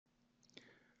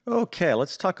Okay,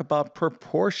 let's talk about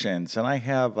proportions. And I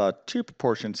have two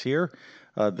proportions here,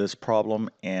 this problem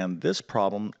and this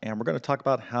problem. And we're going to talk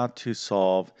about how to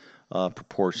solve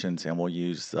proportions. And we'll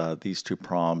use these two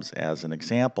problems as an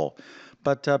example.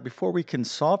 But before we can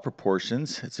solve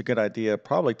proportions, it's a good idea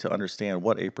probably to understand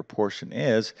what a proportion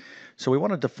is. So we want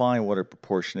to define what a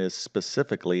proportion is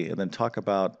specifically and then talk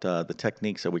about the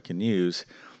techniques that we can use.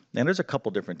 And there's a couple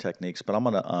different techniques, but I'm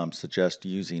going to suggest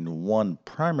using one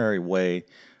primary way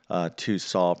to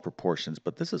solve proportions.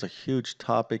 But this is a huge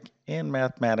topic in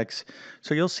mathematics.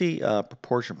 So you'll see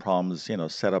proportion problems,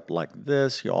 set up like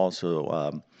this. You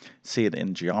also see it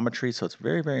in geometry. So it's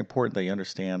very, very important that you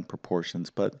understand proportions,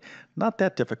 but not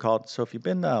that difficult. So if you've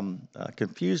been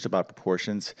confused about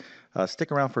proportions,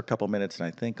 stick around for a couple minutes and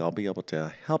I think I'll be able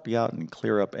to help you out and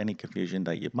clear up any confusion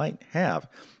that you might have.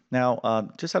 Now,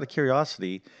 just out of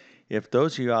curiosity, if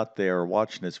those of you out there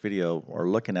watching this video are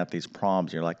looking at these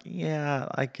problems, you're like, yeah,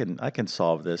 I can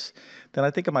solve this, then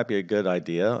I think it might be a good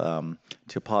idea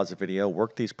to pause the video,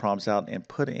 work these problems out, and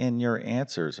put in your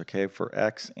answers, okay, for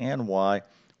X and Y,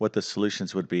 what the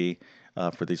solutions would be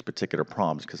for these particular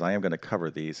problems, because I am going to cover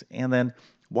these. And then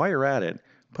while you're at it,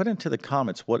 put into the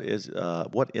comments what is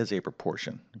a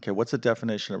proportion? Okay, what's the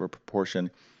definition of a proportion?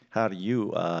 How do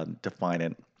you define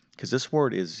it? Because this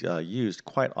word is used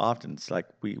quite often. It's like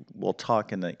we will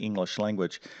talk in the English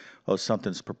language, oh,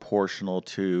 something's proportional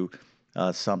to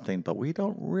something, but we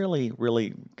don't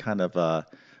really kind of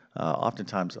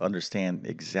oftentimes understand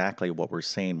exactly what we're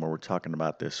saying when we're talking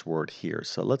about this word here.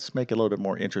 So let's make it a little bit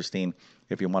more interesting.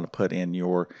 If you want to put in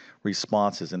your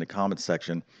responses in the comment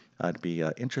section, I'd be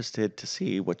interested to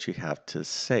see what you have to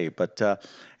say. But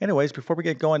anyways, before we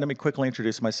get going, let me quickly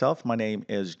introduce myself. My name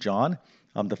is John.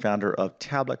 I'm the founder of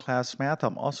TabletClass Math.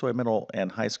 I'm also a middle and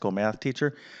high school math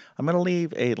teacher. I'm going to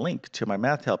leave a link to my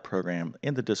math help program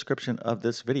in the description of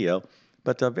this video.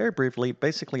 But very briefly,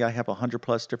 basically, I have 100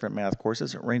 plus different math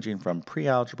courses ranging from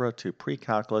pre-algebra to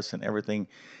pre-calculus and everything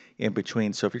in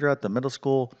between. So if you're at the middle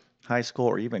school, high school,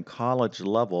 or even college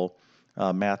level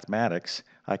mathematics,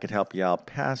 I could help you out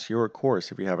pass your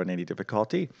course if you're having any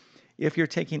difficulty. If you're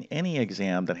taking any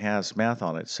exam that has math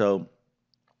on it, so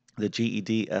the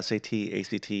GED, SAT,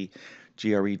 ACT,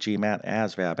 GRE, GMAT,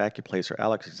 ASVAB, AccuPlacer,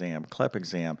 ALEX exam, CLEP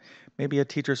exam, maybe a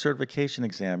teacher certification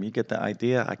exam. You get the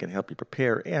idea. I can help you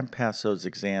prepare and pass those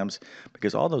exams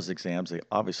because all those exams, they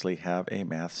obviously have a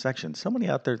math section. Somebody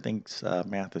out there thinks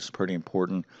math is pretty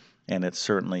important, and it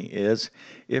certainly is.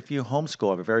 If you homeschool,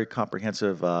 I have a very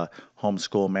comprehensive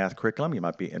homeschool math curriculum. You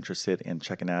might be interested in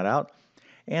checking that out.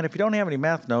 And if you don't have any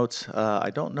math notes,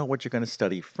 I don't know what you're going to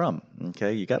study from.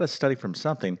 Okay, you got to study from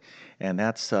something, and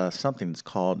that's something that's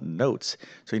called notes.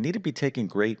 So you need to be taking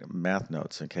great math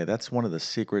notes. Okay, that's one of the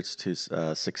secrets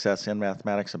to success in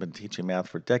mathematics. I've been teaching math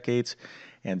for decades,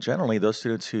 and generally, those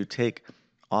students who take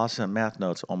awesome math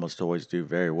notes almost always do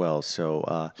very well.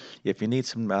 So if you need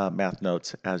some math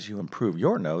notes as you improve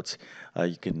your notes,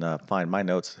 you can find my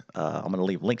notes. I'm going to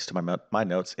leave links to my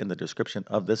notes in the description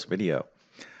of this video.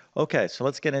 Okay, so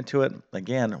let's get into it.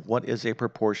 Again, what is a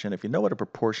proportion? If you know what a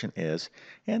proportion is,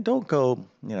 and don't go,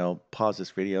 pause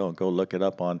this video and go look it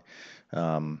up on,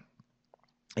 um,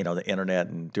 the internet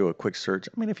and do a quick search.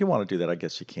 I mean, if you want to do that, I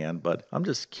guess you can, but I'm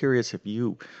just curious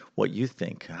what you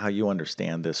think, how you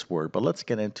understand this word. But let's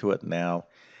get into it now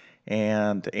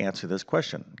and answer this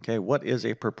question. Okay, what is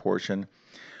a proportion?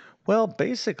 Well,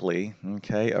 basically,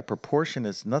 okay, a proportion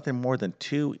is nothing more than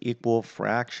two equal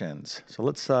fractions. So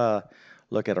let's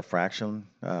look at a fraction.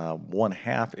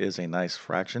 1/2 is a nice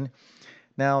fraction.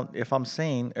 Now, if I'm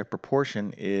saying a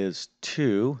proportion is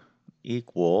two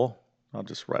equal, I'll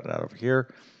just write it out over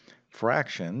here,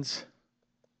 fractions,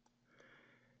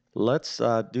 let's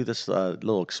do this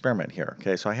little experiment here.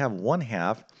 Okay, so I have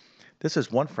 1/2. This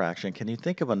is one fraction. Can you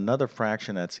think of another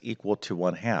fraction that's equal to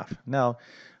 1/2? Now,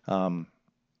 um,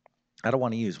 I don't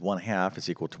want to use 1/2 is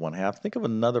equal to 1/2. Think of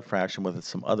another fraction with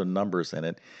some other numbers in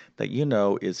it that you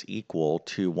know is equal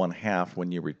to 1/2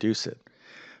 when you reduce it.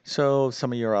 So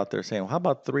some of you are out there saying, well, how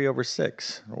about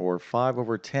 3/6 or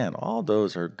 5/10? All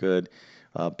those are good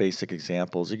basic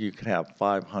examples. You could have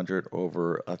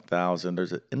 500/1,000.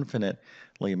 There's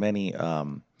infinitely many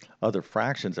other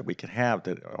fractions that we could have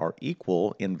that are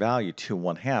equal in value to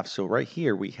 1/2. So right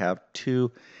here we have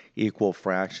two equal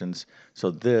fractions.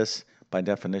 So this, by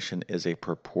definition, is a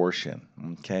proportion.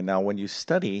 Okay, now when you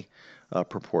study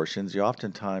proportions, you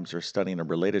oftentimes are studying a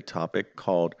related topic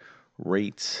called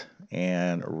rates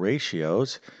and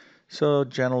ratios. So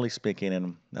generally speaking,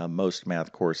 in most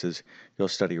math courses, you'll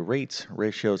study rates,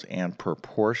 ratios, and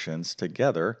proportions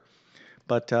together.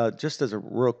 But just as a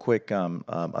real quick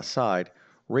aside,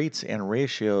 rates and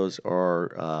ratios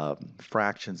are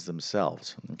fractions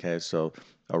themselves. Okay, so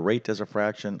a rate is a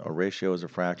fraction, a ratio is a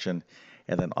fraction,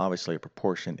 and then obviously a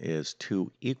proportion is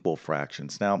two equal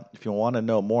fractions. Now, if you want to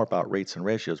know more about rates and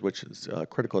ratios, which is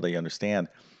critical that you understand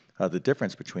the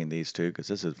difference between these two, because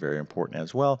this is very important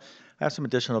as well, I have some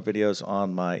additional videos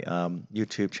on my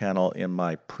YouTube channel in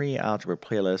my pre-algebra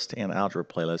playlist and algebra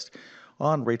playlist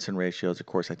on rates and ratios. Of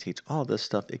course, I teach all this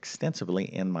stuff extensively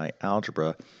in my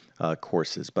algebra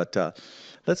courses. But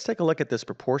let's take a look at this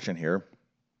proportion here.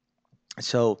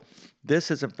 So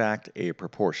this is in fact a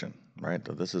proportion, right?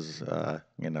 So this is,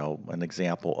 an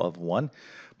example of one.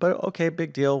 But okay,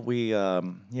 big deal. We,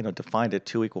 defined it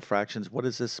two equal fractions. What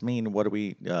does this mean? What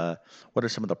are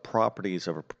some of the properties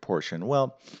of a proportion?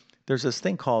 Well, there's this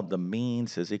thing called the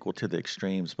means is equal to the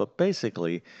extremes. But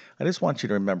basically, I just want you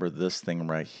to remember this thing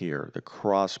right here, the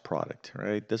cross product,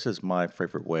 right? This is my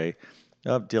favorite way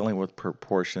of dealing with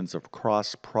proportions of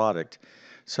cross product.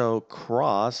 So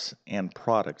cross and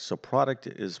product. So product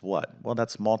is what? Well,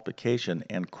 that's multiplication,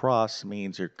 and cross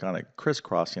means you're kind of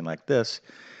crisscrossing like this.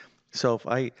 So if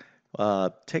I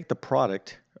take the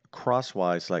product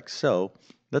crosswise like so,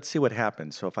 let's see what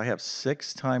happens. So if I have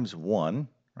 6 times 1,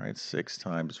 right, 6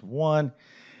 times 1,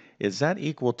 is that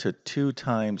equal to 2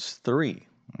 times 3?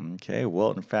 Okay,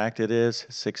 well, in fact, it is.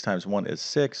 6 times 1 is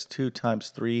 6. 2 times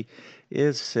 3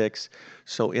 is 6.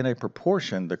 So in a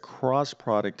proportion, the cross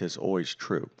product is always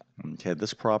true. Okay,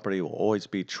 this property will always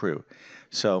be true.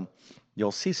 So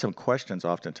you'll see some questions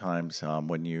oftentimes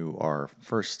when you are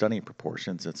first studying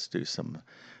proportions. Let's do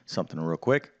something real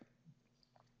quick.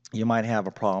 You might have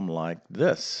a problem like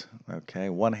this. Okay,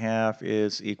 1/2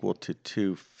 is equal to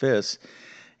 2/5.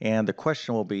 And the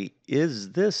question will be,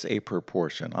 is this a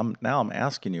proportion? Now I'm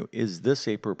asking you, is this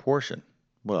a proportion?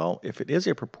 Well, if it is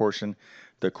a proportion,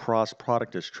 the cross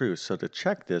product is true. So to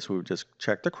check this, we would just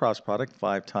check the cross product,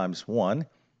 5 times 1.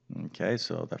 Okay,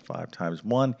 so that 5 times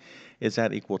 1, is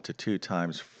that equal to 2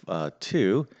 times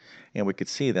 2? And we could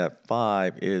see that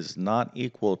 5 is not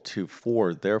equal to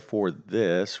 4. Therefore,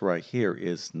 this right here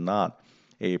is not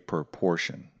a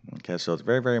proportion. Okay, so it's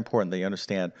very, very important that you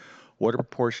understand what a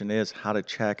proportion is, how to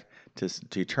check to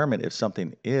determine if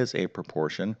something is a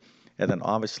proportion, and then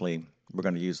obviously we're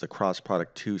going to use the cross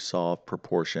product to solve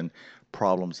proportion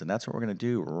problems, and that's what we're going to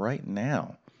do right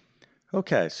now.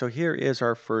 Okay, so here is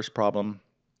our first problem.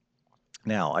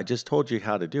 Now, I just told you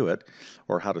how to do it,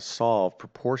 or how to solve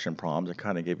proportion problems. I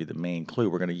kind of gave you the main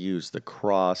clue. We're going to use the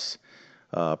cross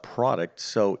product.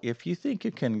 So if you think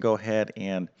you can go ahead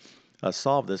and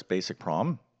solve this basic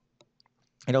problem,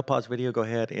 pause video, go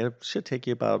ahead. It should take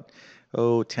you about,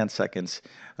 10 seconds.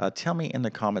 Tell me in the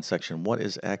comment section, what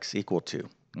is x equal to?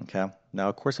 Okay, now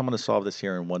of course I'm going to solve this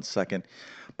here in 1 second,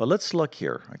 but let's look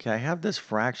here. Okay, I have this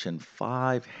fraction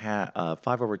 5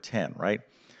 over 10, right?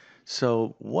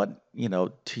 So what,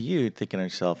 to you, thinking to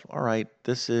yourself, all right,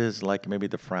 this is like maybe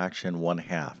the fraction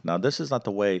 1/2. Now this is not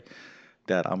the way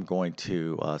that I'm going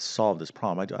to solve this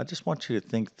problem. I just want you to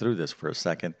think through this for a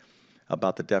second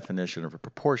about the definition of a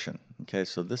proportion. Okay,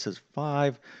 so this is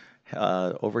 5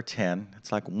 over 10.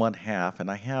 It's like 1/2, and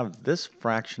I have this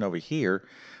fraction over here,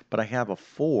 but I have a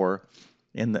 4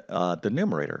 in the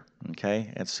numerator.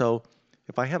 Okay, and so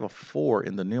if I have a 4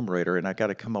 in the numerator and I got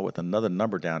to come up with another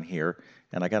number down here,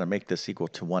 and I got to make this equal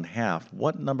to 1/2,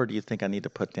 what number do you think I need to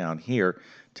put down here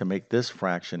to make this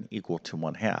fraction equal to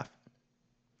 1/2?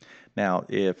 Now,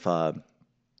 if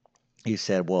he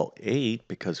said, well, 8,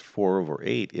 because 4 over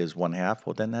 8 is 1/2.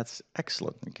 Well, then that's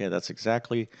excellent. Okay, that's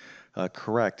exactly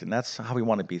correct. And that's how we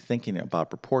want to be thinking about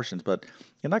proportions. But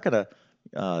you're not going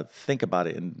to think about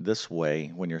it in this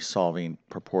way when you're solving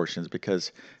proportions,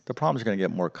 because the problem is going to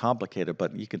get more complicated.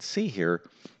 But you can see here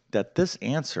that this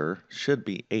answer should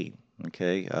be 8.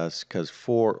 Okay, because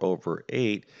 4 over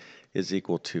 8 is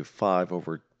equal to 5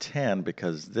 over 10,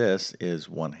 because this is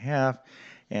 1/2.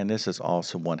 And this is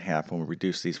also 1/2 when we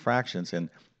reduce these fractions, and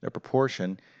the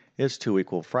proportion is two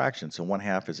equal fractions. So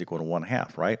 1/2 is equal to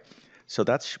 1/2, right? So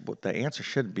that's what the answer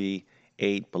should be,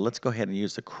 8. But let's go ahead and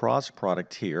use the cross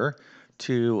product here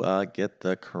to get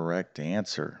the correct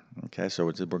answer. Okay, so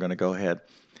we're going to go ahead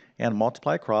and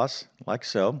multiply across like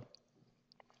so.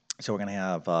 So we're going to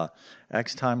have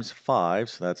x times 5,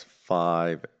 so that's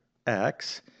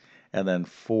 5x. And then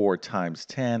 4 times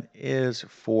 10 is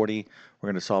 40. We're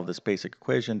going to solve this basic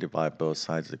equation, divide both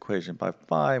sides of the equation by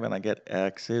 5, and I get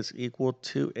x is equal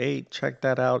to 8. Check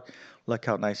that out. Look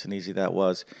how nice and easy that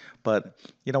was. But,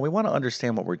 we want to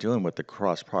understand what we're doing with the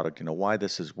cross product, why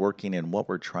this is working and what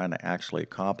we're trying to actually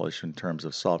accomplish in terms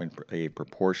of solving a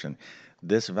proportion.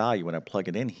 This value, when I plug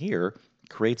it in here,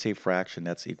 creates a fraction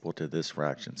that's equal to this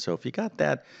fraction. So if you got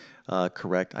that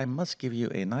correct, I must give you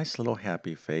a nice little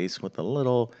happy face with a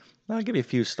little, I'll give you a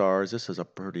few stars. This is a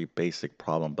pretty basic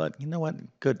problem, but you know what?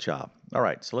 Good job. All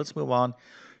right, so let's move on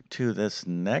to this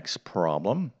next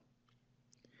problem.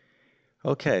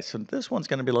 Okay, so this one's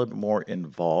going to be a little bit more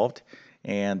involved.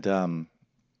 And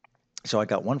so I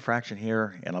got one fraction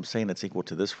here, and I'm saying it's equal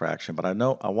to this fraction, but I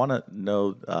want to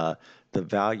know the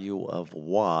value of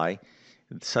y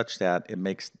such that it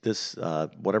makes this,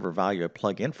 whatever value I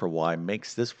plug in for y,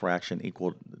 makes this fraction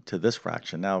equal to this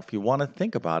fraction. Now, if you want to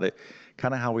think about it,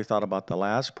 kind of how we thought about the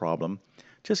last problem,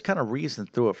 just kind of reason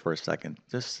through it for a second.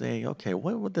 Just say, okay,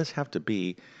 what would this have to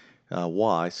be,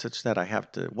 y, such that I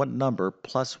have to, what number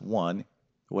plus 1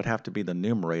 would have to be the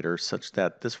numerator such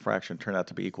that this fraction turned out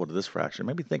to be equal to this fraction.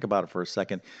 Maybe think about it for a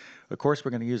second. Of course,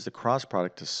 we're going to use the cross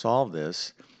product to solve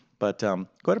this, but go ahead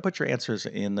and put your answers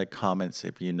in the comments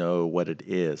if you know what it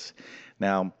is.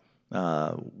 Now,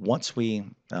 once we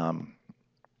kind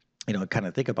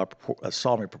of think about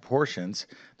solving proportions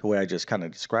the way I just kind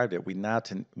of described it, we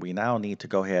now need to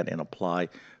go ahead and apply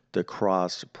the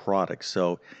cross product.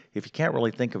 So if you can't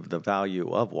really think of the value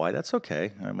of y, that's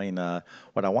okay. I mean,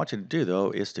 what I want you to do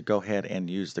though is to go ahead and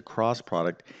use the cross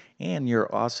product and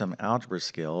your awesome algebra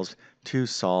skills to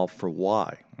solve for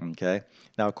y. Okay.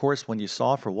 Now, of course, when you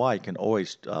solve for y, you can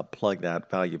always plug that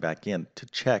value back in to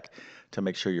check to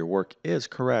make sure your work is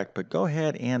correct. But go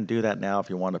ahead and do that now if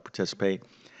you want to participate.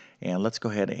 And let's go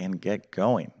ahead and get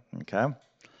going. Okay.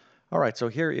 All right, so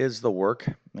here is the work,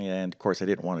 and of course I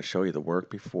didn't want to show you the work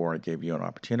before I gave you an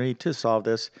opportunity to solve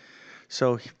this.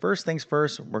 So first things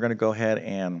first, we're going to go ahead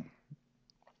and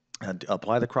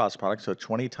apply the cross product. So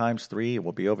 20 times 3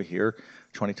 will be over here.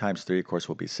 20 times 3, of course,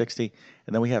 will be 60.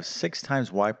 And then we have 6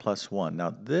 times y plus 1.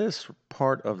 Now this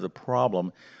part of the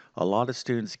problem, a lot of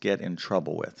students get in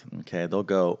trouble with. Okay, they'll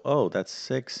go, oh, that's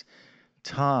 6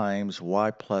 times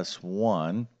y plus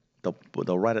 1.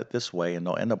 They'll write it this way, and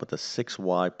they'll end up with a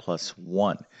 6y plus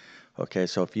 1. Okay,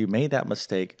 so if you made that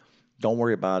mistake, don't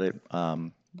worry about it.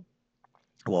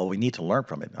 Well, we need to learn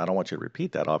from it. I don't want you to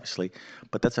repeat that, obviously,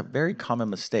 but that's a very common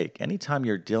mistake. Anytime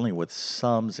you're dealing with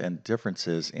sums and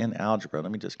differences in algebra,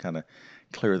 let me just kind of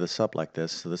clear this up like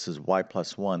this. So this is y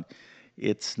plus 1.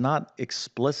 It's not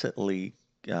explicitly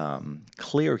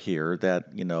clear here that,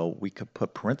 we could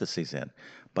put parentheses in.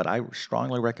 But I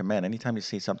strongly recommend anytime you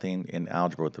see something in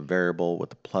algebra with a variable,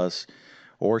 with a plus,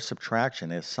 or subtraction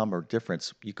as sum or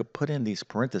difference, you could put in these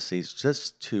parentheses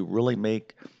just to really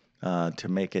make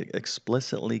it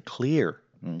explicitly clear,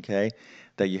 okay,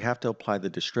 that you have to apply the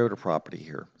distributive property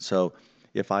here. So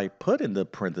if I put in the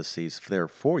parentheses there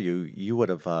for you, you would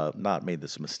have not made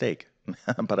this mistake.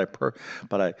 but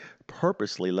I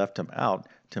purposely left them out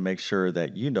to make sure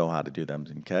that you know how to do them.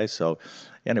 Okay, so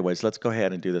anyways, let's go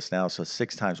ahead and do this now. So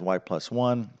 6 times y plus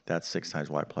 1, that's 6 times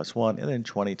y plus 1, and then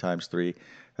 20 times 3,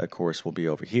 of course, will be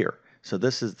over here. So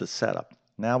this is the setup.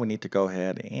 Now we need to go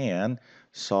ahead and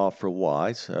solve for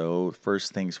y. So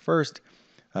first things first,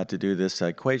 to do this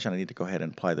equation, I need to go ahead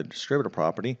and apply the distributive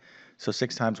property. So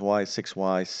 6 times y is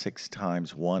 6y, 6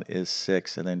 times 1 is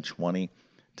 6, and then 20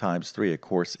 times 3, of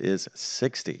course, is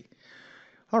 60.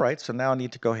 All right, so now I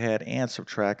need to go ahead and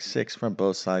subtract 6 from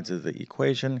both sides of the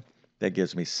equation. That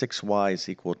gives me 6y is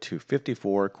equal to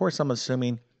 54. Of course, I'm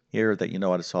assuming here that you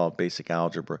know how to solve basic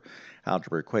algebra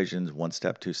equations,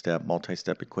 one-step, two-step,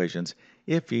 multi-step equations.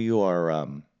 If you are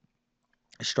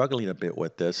struggling a bit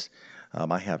with this,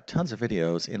 I have tons of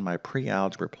videos in my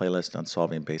pre-algebra playlist on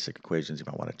solving basic equations. You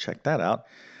might want to check that out.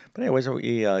 But anyways,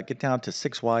 we get down to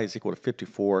 6y is equal to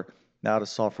 54. Now to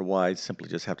solve for y, I simply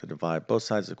just have to divide both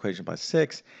sides of the equation by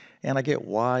 6, and I get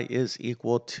y is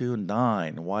equal to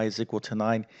 9. Y is equal to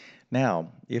 9.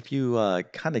 Now, if you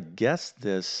kind of guess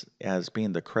this as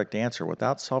being the correct answer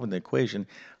without solving the equation,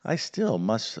 I still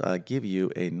must give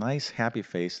you a nice happy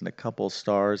face and a couple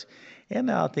stars, and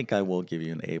now I think I will give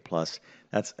you an A+.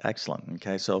 That's excellent.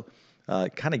 Okay, so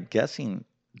kind of guessing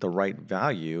the right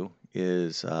value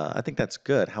is, I think that's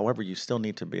good. However, you still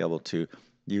need to be able to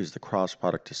use the cross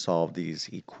product to solve these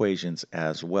equations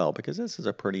as well, because this is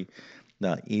a pretty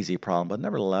easy problem, but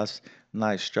nevertheless,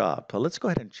 nice job. But let's go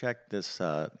ahead and check this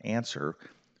answer,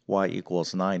 y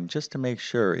equals 9, just to make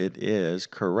sure it is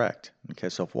correct. Okay,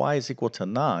 so if y is equal to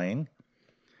 9,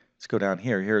 let's go down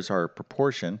here. Here's our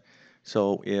proportion.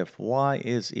 So if y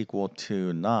is equal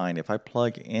to 9, if I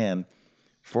plug in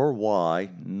for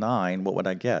y 9, what would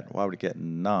I get? Well, I would get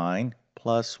 9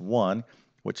 plus 1.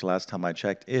 which last time I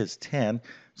checked is 10.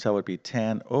 So it would be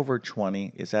 10 over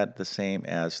 20. Is that the same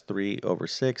as 3 over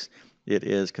 6? It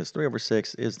is, because 3 over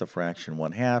 6 is the fraction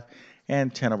 1/2,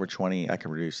 and 10 over 20, I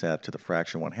can reduce that to the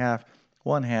fraction 1/2.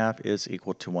 1/2 is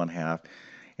equal to 1/2,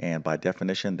 and by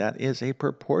definition, that is a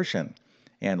proportion.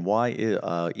 And y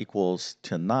equals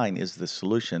to 9 is the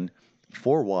solution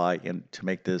for y, and to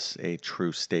make this a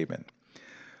true statement.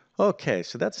 Okay,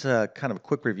 so that's kind of a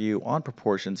quick review on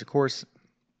proportions. Of course,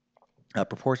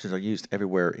 proportions are used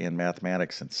everywhere in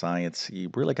mathematics and science. You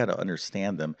really got to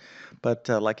understand them. But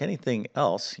like anything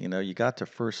else, you got to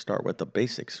first start with the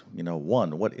basics.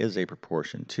 One, what is a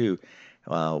proportion? Two,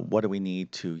 what do we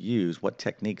need to use? What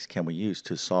techniques can we use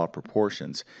to solve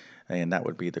proportions? And that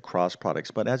would be the cross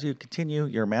products. But as you continue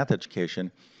your math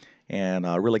education, and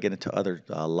really get into other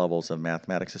levels of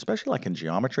mathematics, especially like in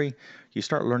geometry, you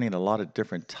start learning a lot of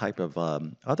different type of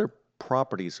other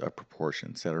properties of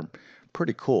proportions that are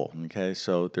pretty cool. Okay,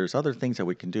 so there's other things that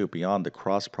we can do beyond the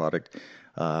cross product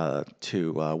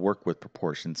to work with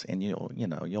proportions, and you'll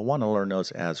want to learn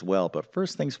those as well. But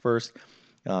first things first.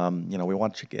 We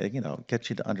want to get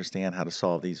you to understand how to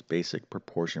solve these basic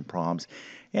proportion problems,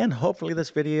 and hopefully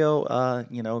this video,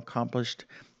 accomplished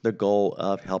the goal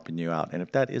of helping you out. And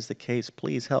if that is the case,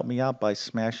 please help me out by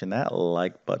smashing that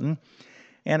like button.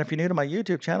 And if you're new to my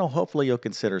YouTube channel, hopefully you'll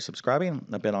consider subscribing.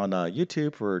 I've been on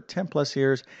YouTube for 10 plus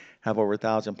years, have over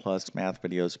 1,000 plus math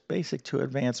videos, basic to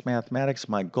advanced mathematics.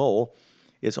 My goal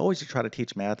is always to try to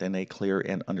teach math in a clear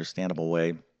and understandable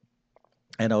way.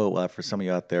 I know for some of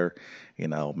you out there,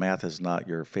 math is not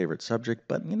your favorite subject,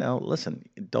 but listen,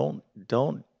 don't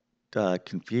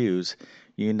confuse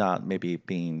you not maybe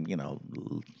being,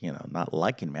 not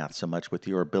liking math so much with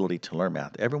your ability to learn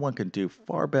math. Everyone can do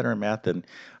far better in math than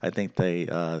I think they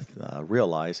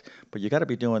realize, but you got to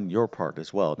be doing your part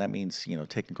as well. That means,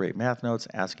 taking great math notes,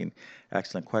 asking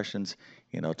excellent questions,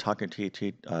 talking to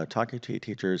your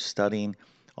teachers, studying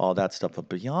all that stuff. But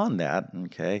beyond that,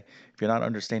 okay, if you're not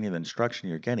understanding the instruction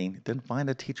you're getting, then find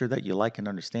a teacher that you like and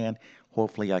understand.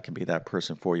 Hopefully, I can be that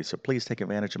person for you. So please take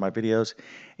advantage of my videos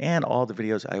and all the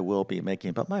videos I will be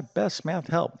making. But my best math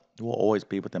help will always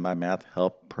be within my math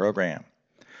help program.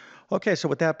 Okay, so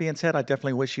with that being said, I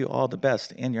definitely wish you all the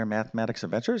best in your mathematics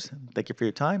adventures. Thank you for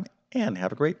your time and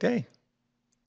have a great day.